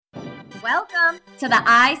Welcome to the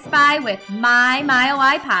I Spy with My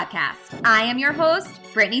MyOI podcast. I am your host,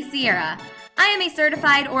 Brittany Sierra. I am a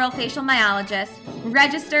certified orofacial myologist,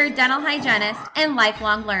 registered dental hygienist, and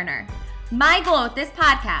lifelong learner. My goal with this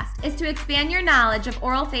podcast is to expand your knowledge of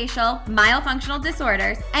orofacial myofunctional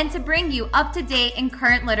disorders and to bring you up to date in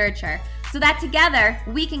current literature so that together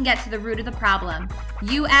we can get to the root of the problem.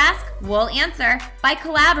 You ask, we'll answer by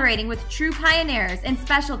collaborating with true pioneers in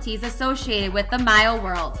specialties associated with the myo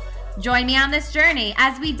world. Join me on this journey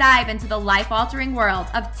as we dive into the life-altering world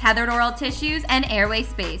of tethered oral tissues and airway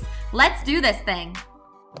space. Let's do this thing.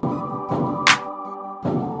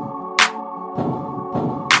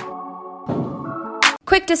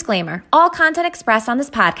 Quick disclaimer, all content expressed on this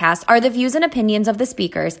podcast are the views and opinions of the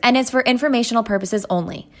speakers and is for informational purposes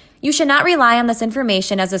only. You should not rely on this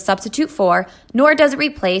information as a substitute for, nor does it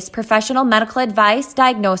replace, professional medical advice,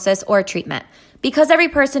 diagnosis, or treatment. Because every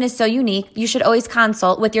person is so unique, you should always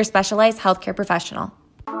consult with your specialized healthcare professional.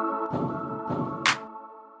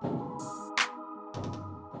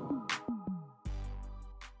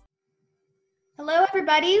 Hello,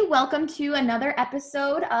 everybody. Welcome to another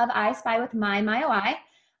episode of I Spy with My MyOI.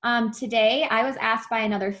 Today, I was asked by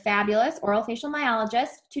another fabulous orofacial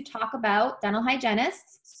myologist to talk about dental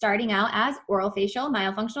hygienists starting out as orofacial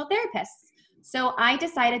myofunctional therapists. So I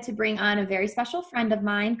decided to bring on a very special friend of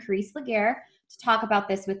mine, Carice Laguerre, to talk about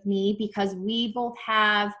this with me because we both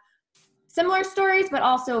have similar stories, but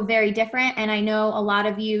also very different. And I know a lot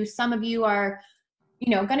of you, some of you are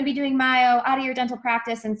going to be doing myo out of your dental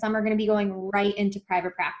practice, and some are going to be going right into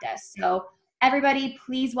private practice. So everybody,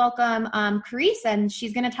 please welcome Carice, and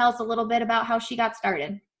she's going to tell us a little bit about how she got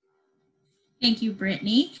started. Thank you,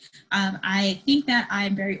 Brittany. I think that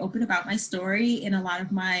I'm very open about my story in a lot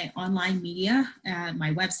of my online media,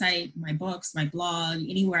 my website, my books, my blog,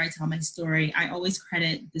 anywhere I tell my story. I always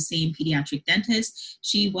credit the same pediatric dentist.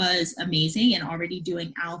 She was amazing and already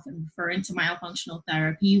doing ALF and referring to myofunctional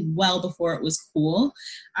therapy well before it was cool.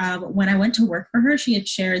 When I went to work for her, she had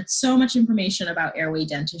shared so much information about airway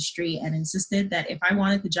dentistry and insisted that if I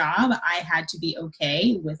wanted the job, I had to be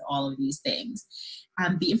okay with all of these things.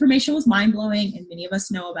 The information was mind-blowing, and many of us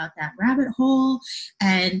know about that rabbit hole.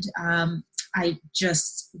 And I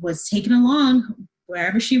just was taken along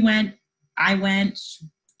wherever she went. I went,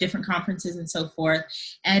 different conferences and so forth.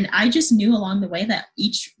 And I just knew along the way that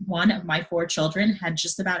each one of my 4 children had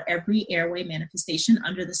just about every airway manifestation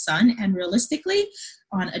under the sun. And realistically,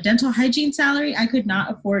 on a dental hygiene salary, I could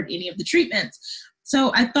not afford any of the treatments.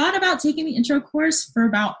 So I thought about taking the intro course for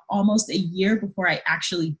about almost a year before I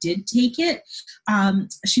actually did take it.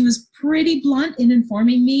 She was pretty blunt in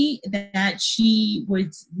informing me that she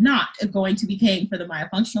was not going to be paying for the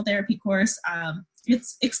myofunctional therapy course.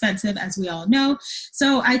 It's expensive, as we all know.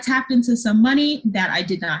 So I tapped into some money that I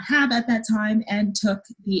did not have at that time and took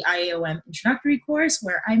the IAOM introductory course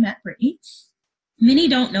where I met Brittany. Many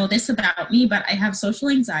don't know this about me, but I have social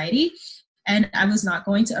anxiety. And I was not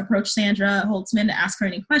going to approach Sandra Holtzman to ask her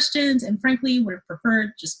any questions, and frankly would have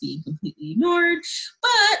preferred just being completely ignored.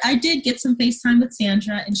 But I did get some FaceTime with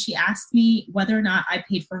Sandra, and she asked me whether or not I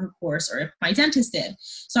paid for her course or if my dentist did.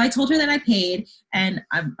 So I told her that I paid, and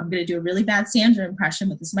I'm going to do a really bad Sandra impression,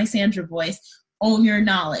 but this is my Sandra voice. Own your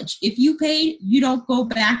knowledge. If you paid, you don't go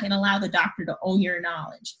back and allow the doctor to own your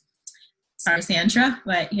knowledge. Sorry, Sandra,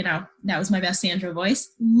 but that was my best Sandra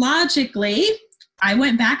voice. Logically, I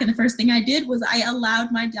went back, and the first thing I did was I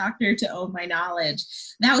allowed my doctor to own my knowledge.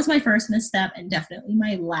 That was my first misstep and definitely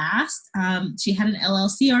my last. She had an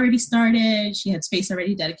LLC already started. She had space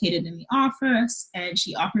already dedicated in the office, and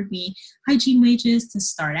she offered me hygiene wages to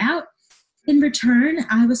start out. In return,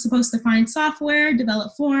 I was supposed to find software,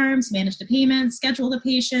 develop forms, manage the payments, schedule the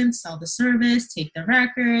patients, sell the service, take the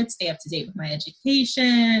records, stay up to date with my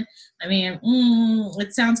education. I mean,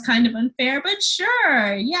 it sounds kind of unfair, but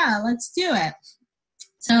sure, yeah, let's do it.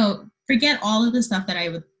 So forget all of the stuff that I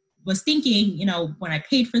was thinking, when I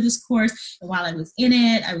paid for this course. And while I was in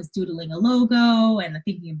it, I was doodling a logo and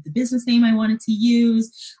thinking of the business name I wanted to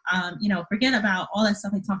use. Forget about all that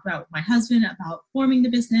stuff I talked about with my husband, about forming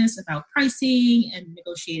the business, about pricing and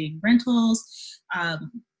negotiating rentals.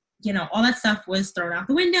 All that stuff was thrown out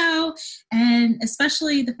the window. And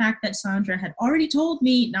especially the fact that Sandra had already told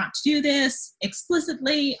me not to do this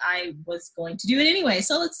explicitly, I was going to do it anyway.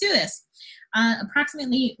 So let's do this.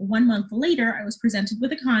 Approximately 1 month later, I was presented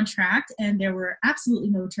with a contract, and there were absolutely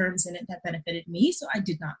no terms in it that benefited me, so I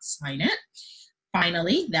did not sign it.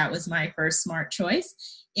 Finally, that was my first smart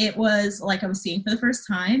choice. It was like I was seeing for the first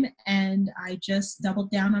time, and I just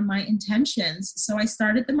doubled down on my intentions. So I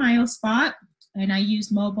started the MyoSpot, and I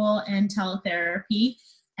used mobile and teletherapy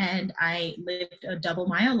And I lived a double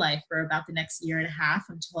myo life for about the next year and a half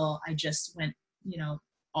until I just went,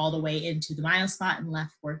 all the way into the myo spot and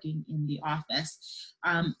left working in the office.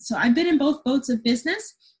 So I've been in both boats of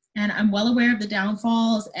business, and I'm well aware of the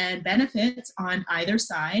downfalls and benefits on either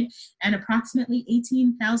side, and approximately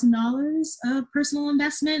 $18,000 of personal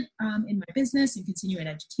investment in my business and continuing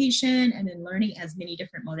education and in learning as many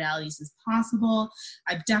different modalities as possible.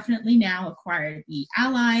 I've definitely now acquired the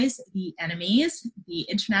allies, the enemies, the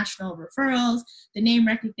international referrals, the name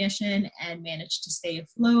recognition, and managed to stay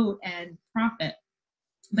afloat and profit,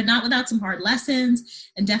 but not without some hard lessons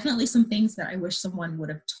and definitely some things that I wish someone would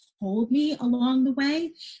have told me along the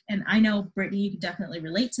way. And I know, Brittany, you can definitely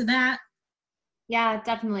relate to that. Yeah,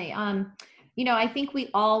 definitely. I think we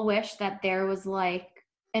all wish that there was like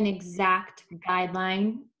an exact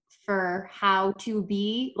guideline for how to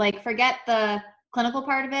be, like, forget the clinical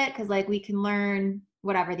part of it, because like we can learn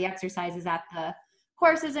whatever the exercises at the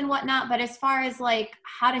courses and whatnot. But as far as like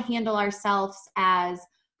how to handle ourselves as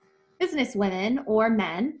business women or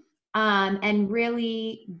men, and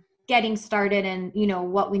really getting started and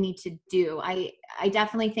what we need to do, I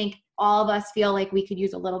definitely think all of us feel like we could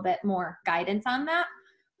use a little bit more guidance on that.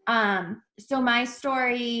 So my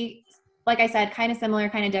story, like I said, kind of similar,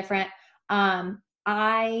 kind of different.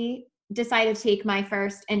 I decided to take my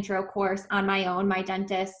first intro course on my own. My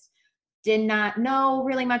dentist did not know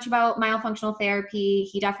really much about myofunctional therapy.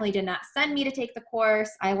 He definitely did not send me to take the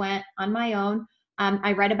course. I went on my own.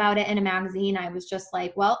 I read about it in a magazine. I was just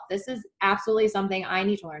like, well, this is absolutely something I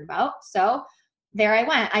need to learn about. So there I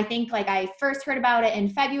went. I think like I first heard about it in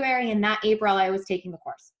February, and that April I was taking the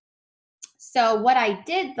course. So what I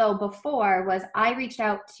did though before was I reached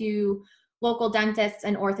out to local dentists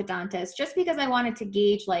and orthodontists just because I wanted to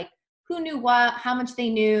gauge like who knew what, how much they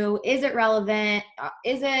knew, is it relevant,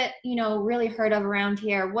 is it, really heard of around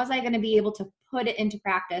here? Was I going to be able to put it into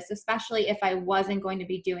practice, especially if I wasn't going to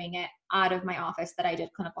be doing it out of my office that I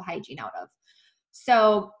did clinical hygiene out of?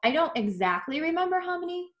 So I don't exactly remember how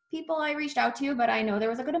many people I reached out to, but I know there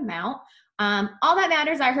was a good amount. All that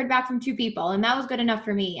matters, I heard back from 2 people, and that was good enough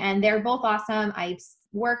for me. And they're both awesome. I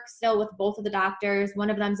work still with both of the doctors. One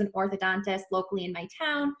of them is an orthodontist locally in my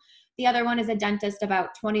town. The other one is a dentist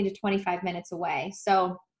about 20 to 25 minutes away.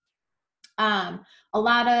 So a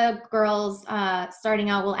lot of girls starting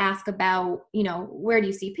out will ask about, where do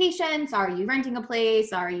you see patients? Are you renting a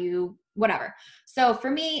place? Are you whatever? So for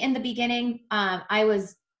me in the beginning, I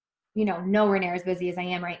was, nowhere near as busy as I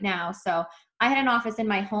am right now. So I had an office in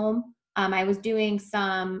my home. I was doing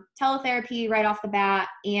some teletherapy right off the bat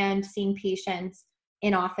and seeing patients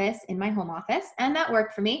in office, in my home office. And that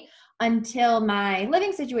worked for me until my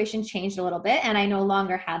living situation changed a little bit and I no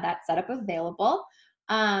longer had that setup available.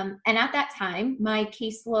 And at that time, my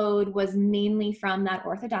caseload was mainly from that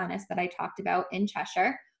orthodontist that I talked about in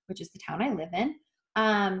Cheshire, which is the town I live in.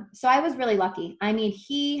 So I was really lucky. I mean,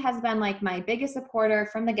 he has been like my biggest supporter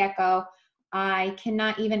from the get-go. I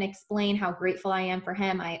cannot even explain how grateful I am for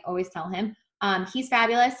him. I always tell him. He's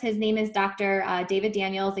fabulous. His name is Dr. David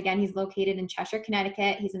Daniels. Again, he's located in Cheshire,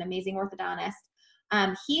 Connecticut. He's an amazing orthodontist.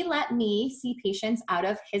 He let me see patients out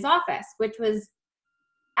of his office, which was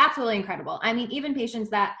absolutely incredible. I mean, even patients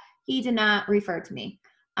that he did not refer to me.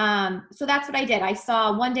 So that's what I did. I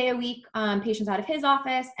saw 1 day a week patients out of his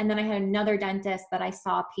office, and then I had another dentist that I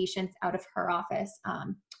saw patients out of her office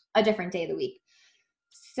a different day of the week.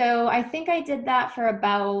 So I think I did that for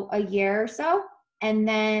about a year or so, and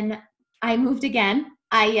then I moved again.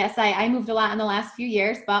 I moved a lot in the last few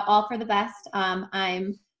years, but all for the best.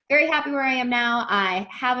 I'm very happy where I am now. I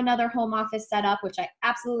have another home office set up, which I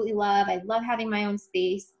absolutely love. I love having my own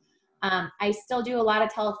space. I still do a lot of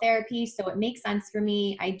teletherapy, so it makes sense for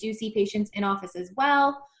me. I do see patients in office as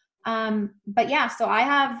well. But yeah, so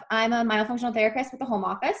I'm a myofunctional therapist with a home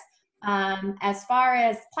office. As far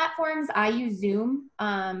as platforms, I use Zoom,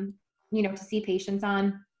 to see patients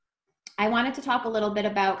on. I wanted to talk a little bit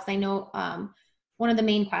about, because I know one of the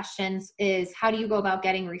main questions is how do you go about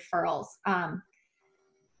getting referrals?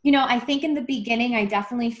 I think in the beginning, I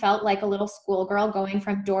definitely felt like a little schoolgirl going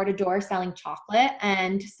from door to door selling chocolate.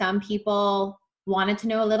 And some people wanted to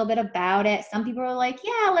know a little bit about it. Some people were like,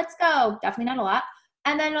 yeah, let's go. Definitely not a lot.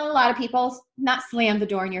 And then a lot of people not slam the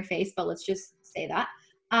door in your face, but let's just say that.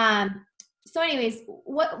 So anyways,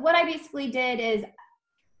 what I basically did is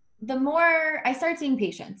the more I started seeing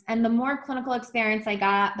patients and the more clinical experience I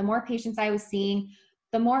got, the more patients I was seeing,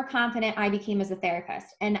 the more confident I became as a therapist.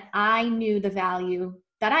 And I knew the value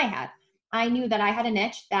that I had. I knew that I had a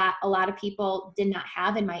niche that a lot of people did not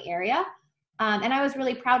have in my area. And I was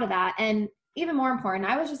really proud of that. And even more important,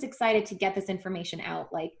 I was just excited to get this information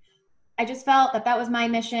out. Like, I just felt that that was my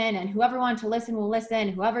mission, and whoever wanted to listen will listen.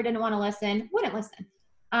 Whoever didn't want to listen wouldn't listen.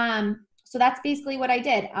 So that's basically what I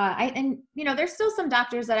did. And there's still some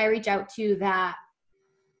doctors that I reach out to that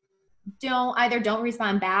don't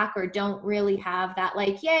respond back or don't really have that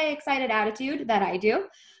like, yay, excited attitude that I do.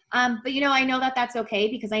 But I know that that's okay,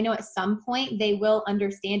 because I know at some point they will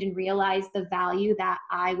understand and realize the value that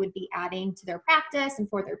I would be adding to their practice and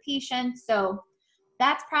for their patients. So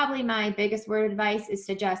that's probably my biggest word of advice, is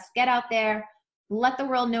to just get out there, let the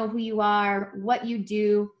world know who you are, what you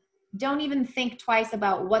do. Don't even think twice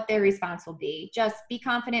about what their response will be. Just be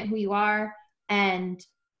confident who you are and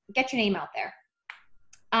get your name out there.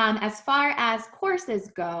 As far as courses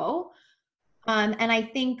go, and I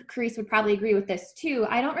think Carice would probably agree with this too,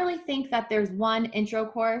 I don't really think that there's one intro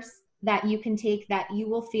course that you can take that you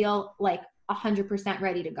will feel like 100%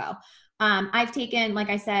 ready to go. I've taken, like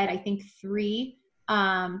I said, I think 3.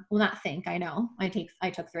 I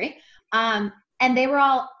took 3. And they were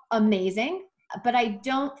all amazing, but I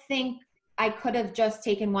don't think I could have just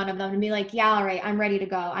taken one of them and be like, yeah, all right, I'm ready to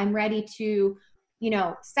go. I'm ready to,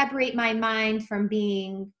 separate my mind from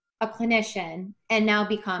being a clinician and now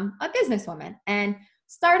become a businesswoman and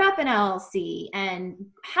start up an LLC, and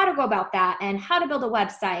how to go about that, and how to build a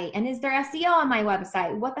website, and is there SEO on my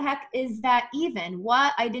website? What the heck is that even?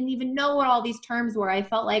 I didn't even know what all these terms were. I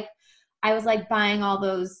felt like I was like buying all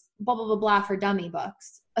those blah, blah, blah, blah for dummy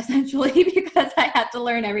books, essentially, because I had to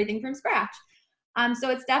learn everything from scratch. So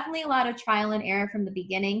it's definitely a lot of trial and error from the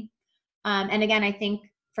beginning. And again, I think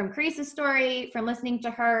from Carice's story, from listening to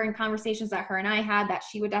her and conversations that her and I had, that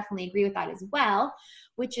she would definitely agree with that as well,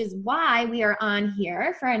 which is why we are on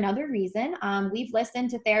here for another reason. We've listened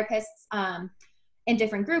to therapists in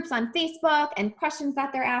different groups on Facebook and questions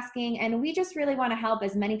that they're asking, and we just really want to help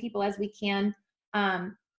as many people as we can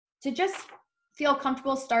to just feel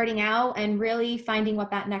comfortable starting out and really finding what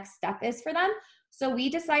that next step is for them. So we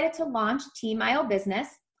decided to launch Team Myo Business,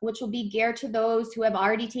 which will be geared to those who have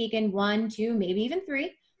already taken 1, 2, maybe even 3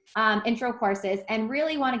 intro courses and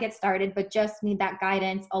really want to get started, but just need that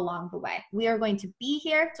guidance along the way. We are going to be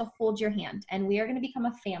here to hold your hand, and we are going to become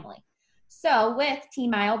a family. So with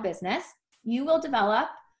Team Myo Business, you will develop,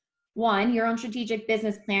 1, your own strategic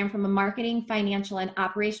business plan from a marketing, financial, and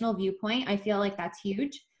operational viewpoint. I feel like that's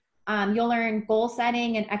huge. You'll learn goal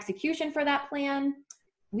setting and execution for that plan.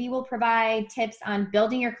 We will provide tips on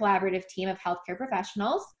building your collaborative team of healthcare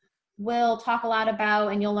professionals. We'll talk a lot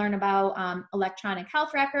about, and you'll learn about electronic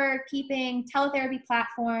health record keeping, teletherapy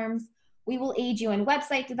platforms. We will aid you in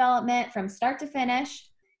website development from start to finish.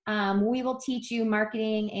 We will teach you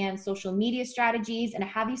marketing and social media strategies and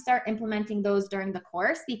have you start implementing those during the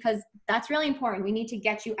course, because that's really important. We need to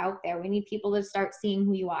get you out there. We need people to start seeing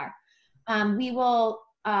who you are. We will,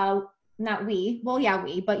 but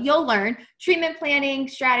you'll learn treatment planning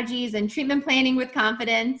strategies and treatment planning with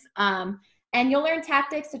confidence. And you'll learn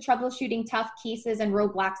tactics to troubleshooting tough cases and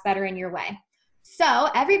roadblocks that are in your way. So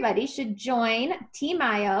everybody should join Team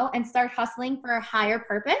Myo and start hustling for a higher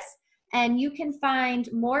purpose. And you can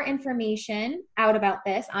find more information out about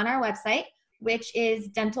this on our website, which is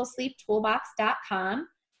dentalsleeptoolbox.com.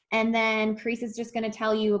 And then Carice is just going to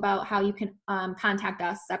tell you about how you can contact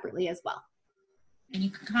us separately as well. And you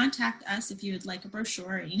can contact us if you would like a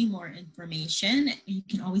brochure or any more information. You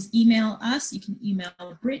can always email us. You can email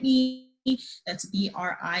Brittany, that's BRITTNY,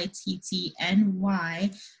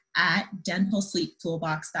 at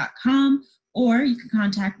dentalsleeptoolbox.com. Or you can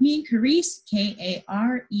contact me, Carice,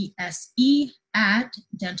 KARESE, at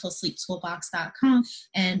dentalsleeptoolbox.com.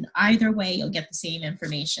 And either way, you'll get the same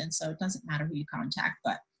information. So it doesn't matter who you contact,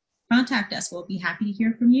 but contact us. We'll be happy to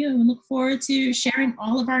hear from you and look forward to sharing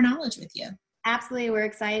all of our knowledge with you. Absolutely. We're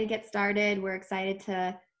excited to get started. We're excited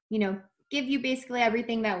to, give you basically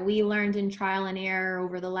everything that we learned in trial and error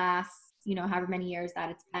over the last, however many years that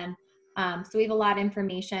it's been. So we have a lot of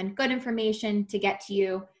information, good information to get to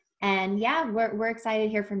you. And yeah, we're excited to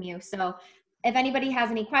hear from you. So if anybody has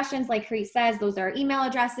any questions, like Carice says, those are our email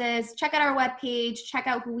addresses. Check out our webpage, check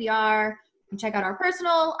out who we are, and check out our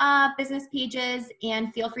personal business pages,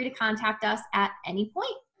 and feel free to contact us at any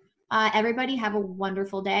point. Everybody have a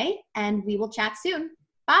wonderful day, and we will chat soon.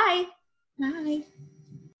 Bye. Bye.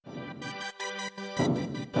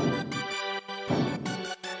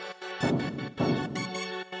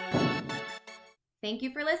 Thank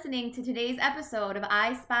you for listening to today's episode of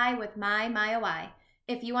I Spy with My MyOI.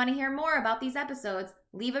 If you want to hear more about these episodes,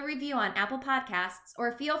 leave a review on Apple Podcasts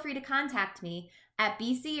or feel free to contact me at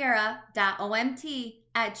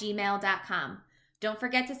bsierra.omt@gmail.com. Don't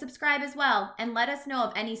forget to subscribe as well and let us know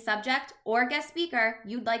of any subject or guest speaker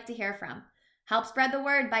you'd like to hear from. Help spread the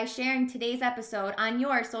word by sharing today's episode on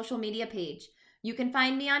your social media page. You can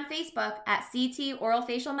find me on Facebook at CT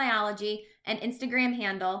Oral-Facial Myology and Instagram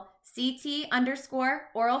handle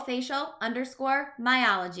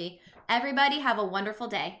CT_oral-facial_myology. Everybody have a wonderful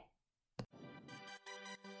day.